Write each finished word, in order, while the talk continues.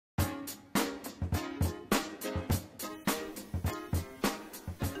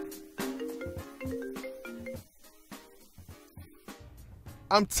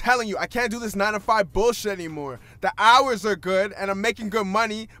I'm telling you, I can't do this 9 to 5 bullshit anymore. The hours are good and I'm making good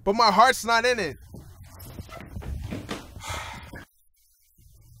money, but my heart's not in it.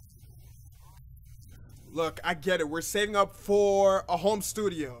 Look, I get it. We're saving up for a home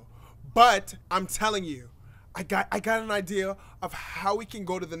studio. But I'm telling you, I got an idea of how we can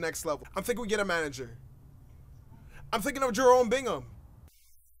go to the next level. I'm thinking we get a manager. I'm thinking of Jerome Bingham.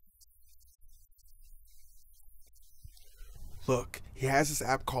 Look, he has this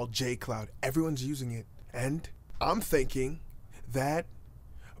app called JCloud. Everyone's using it. And I'm thinking that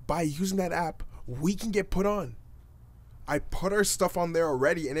by using that app, we can get put on. I put our stuff on there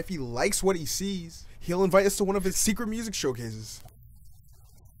already, and if he likes what he sees, he'll invite us to one of his secret music showcases.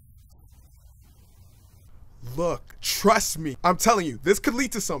 Look, trust me. I'm telling you, this could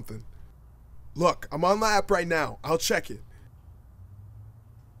lead to something. Look, I'm on the app right now. I'll check it.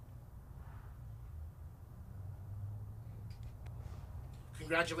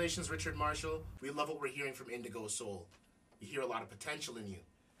 Congratulations, Richard Marshall. We love what we're hearing from Indigo Soul. We hear a lot of potential in you,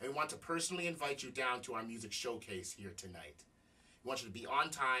 and we want to personally invite you down to our music showcase here tonight. We want you to be on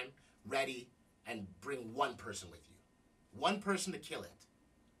time, ready, and bring one person with you. One person to kill it.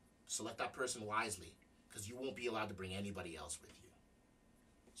 Select that person wisely, because you won't be allowed to bring anybody else with you.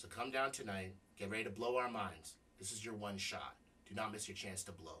 So come down tonight, get ready to blow our minds. This is your one shot. Do not miss your chance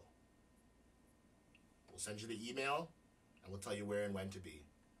to blow. We'll send you the email, and we'll tell you where and when to be.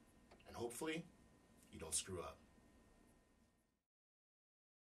 And hopefully, you don't screw up.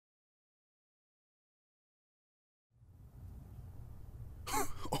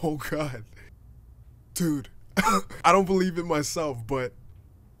 Oh God. Dude, I don't believe it myself, but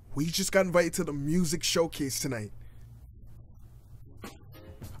we just got invited to the music showcase tonight.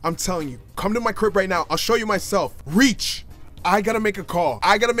 I'm telling you, come to my crib right now. I'll show you myself. Reach. I gotta make a call.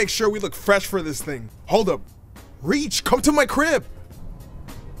 I gotta make sure we look fresh for this thing. Hold up. Reach, come to my crib.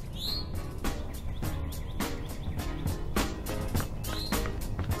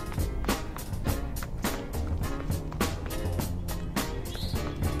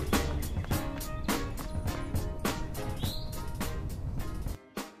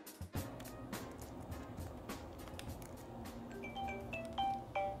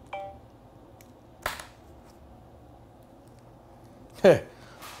 Hey,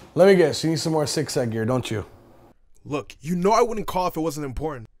 let me guess, you need some more six-side gear, don't you? Look, you know I wouldn't call if it wasn't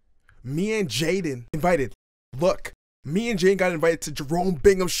important. Me and Jaden invited. Look, me and Jaden got invited to Jerome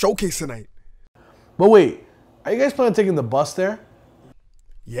Bingham's showcase tonight. But wait, are you guys planning on taking the bus there?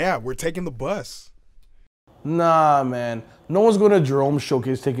 Yeah, we're taking the bus. Nah, man. No one's going to Jerome's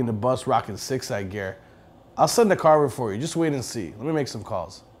showcase taking the bus rocking six-side gear. I'll send the car over for you. Just wait and see. Let me make some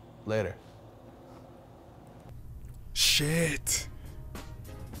calls. Later. Shit.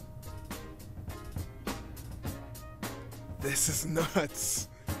 This is nuts.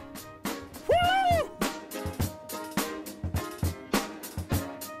 Woo!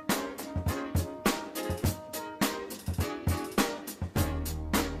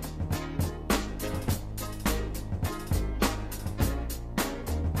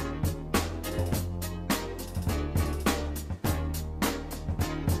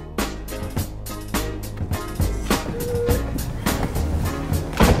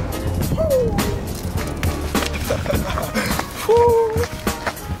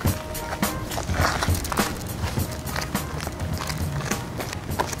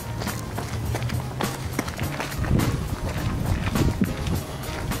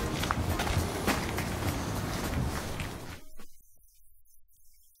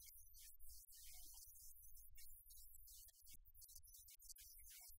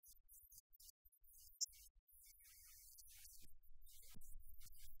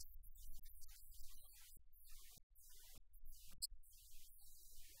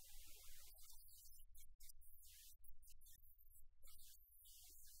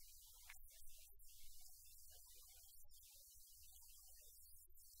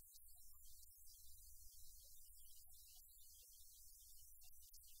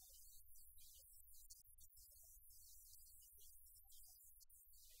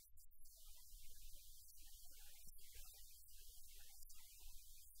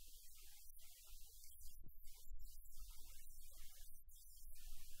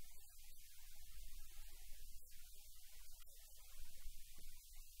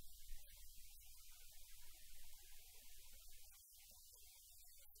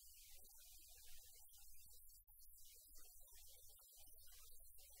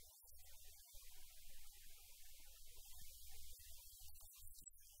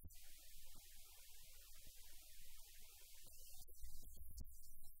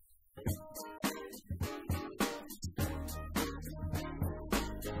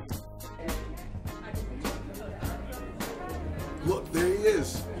 Look, there he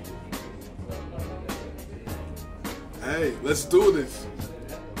is. Hey, let's do this.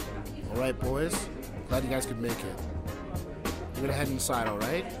 All right, boys. Glad you guys could make it. We're gonna head inside, all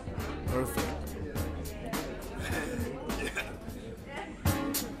right? Perfect.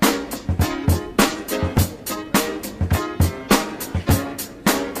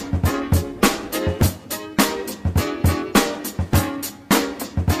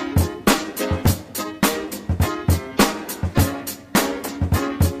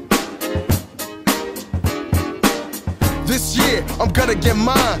 This year, I'm gonna get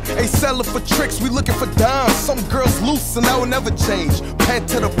mine. Ain't selling for tricks, we looking for dimes. Some girls loose and I will never change. Pen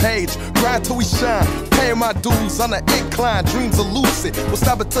to the page, grind till we shine. Paying my dues on the incline, dreams are lucid. We'll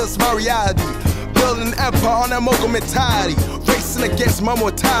stop it till it's my reality. Building an empire on that mogul mentality. Racing against my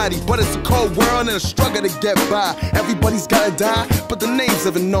mortality. But it's a cold world and a struggle to get by. Everybody's gotta die, but the names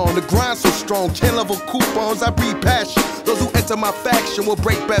living known. The grind's so strong, can't level coupons, I breathe passion. Those who enter my faction will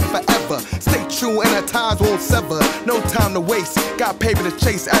break bread forever. Stay true and our ties won't sever. No time to waste, got paper to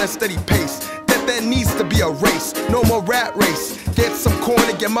chase at a steady pace. There needs to be a race, no more rat race. Get some corn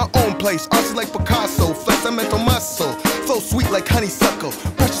and get my own place. Artsy like Picasso, flex a mental muscle. Flow sweet like honeysuckle.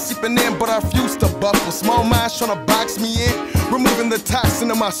 Pressure seeping in, but I refuse to buckle. Small minds trying to box me in, removing the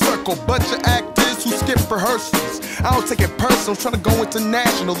toxin in my circle. Bunch of actors who skip rehearsals. I don't take it personal, trying to go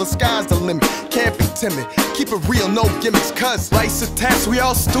international. The sky's the limit, can't be timid. Keep it real, no gimmicks, cuz life's a test, we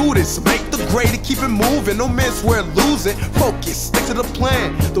all students. Make the grade and keep it moving, no miss, we're losing. Focus, stick to the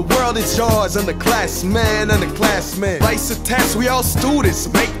plan. The world is yours, Underclassman, Underclassman. Life's a test, we all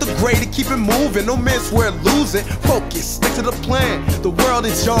students. Make the grade and keep it moving, no miss, we're losing. Focus, stick to the plan. The world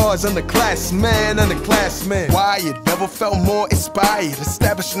is yours, Underclassman, Underclassman. Wired, never felt more inspired.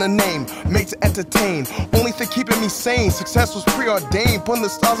 Establishing a name, made to entertain. Only thing keeping me sane, success was preordained. Putting the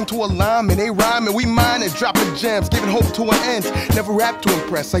stars into alignment, they rhyming, we mine and dropping gems, giving hope to an end. Never rap to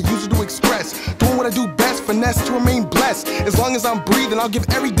impress, I use it to express. Doing what I do best, finesse to remain blessed. As long as I'm breathing, I'll give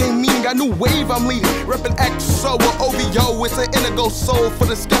everyday meaning. Got new wave I'm leading, reppin' XO or OVO. It's an Indigo Soul for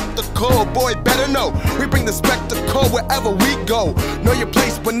the skeptical. Boy, better know, we bring the spectacle wherever we go. Know your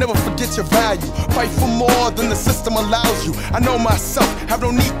place, but never forget your value. Fight for more than the system allows you. I know myself, have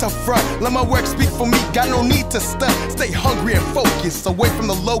no need to front. Let my work speak for me, got no need to stunt. Stay hungry and focused, away from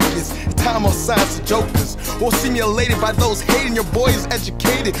the locusts. Time on signs to jokers. Won't see me elated by those hating. Your boy is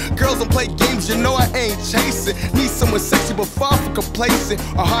educated. Girls don't play games, you know I ain't chasing. Need someone sexy but far from complacent.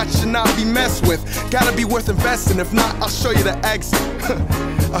 Our heart should not be messed with. Gotta be worth investing. If not, I'll show you the exit.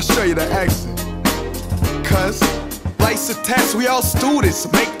 I'll show you the exit. Cuz life's a test, we all students.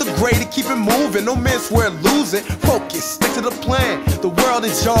 Make the grade and keep it moving, no miss, we're losing. Focus, stick to the plan. The world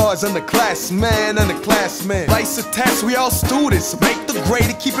is yours, Underclassman, Underclassman. Life's a test, we all students. Make the grade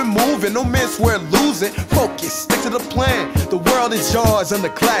and keep it moving, no miss, we're losing. Focus, stick to the plan. The world is yours,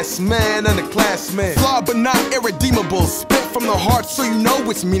 Underclassman, Underclassman. Flawed but not irredeemable. Spit from the heart so you know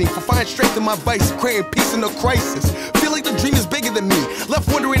it's meaningful. Find strength in my vice, creating peace in the crisis. Feel like the dream is bigger than me. Left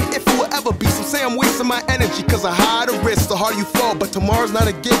wondering if it will ever be. Some say I'm wasting my energy, cause I hide the risk, the harder you fall, but tomorrow's not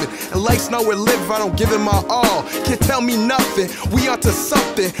a given. And life's not worth living if I don't give it my all. Can't tell me nothing, we onto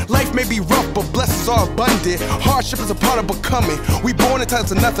something. Life may be rough, but blessings are abundant. Hardship is a part of becoming. We born entitled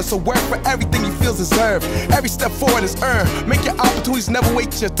to nothing, so work for everything you feel deserved. Every step forward is earned. Make your opportunities, never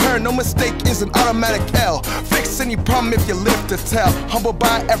wait your turn. No mistake is an automatic L. Fix any problem if you live to tell. Humble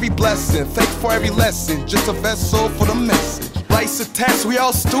by every blessing, thankful for every lesson. Just a vessel for the message. Life's a test, we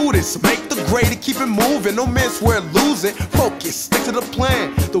all students. Make the grade and keep it moving, no miss, we're losing. Focus, stick to the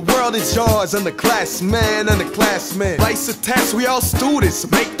plan. The world is yours, Underclassman, Underclassman. Life's a test, we all students.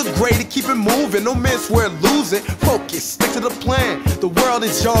 Make the grade and keep it moving, no miss, we're losing. Focus, stick to the plan. The world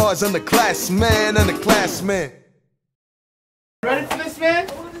is yours, Underclassman, Underclassman. Ready for this, man?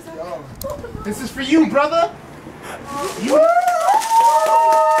 This is for you, brother. You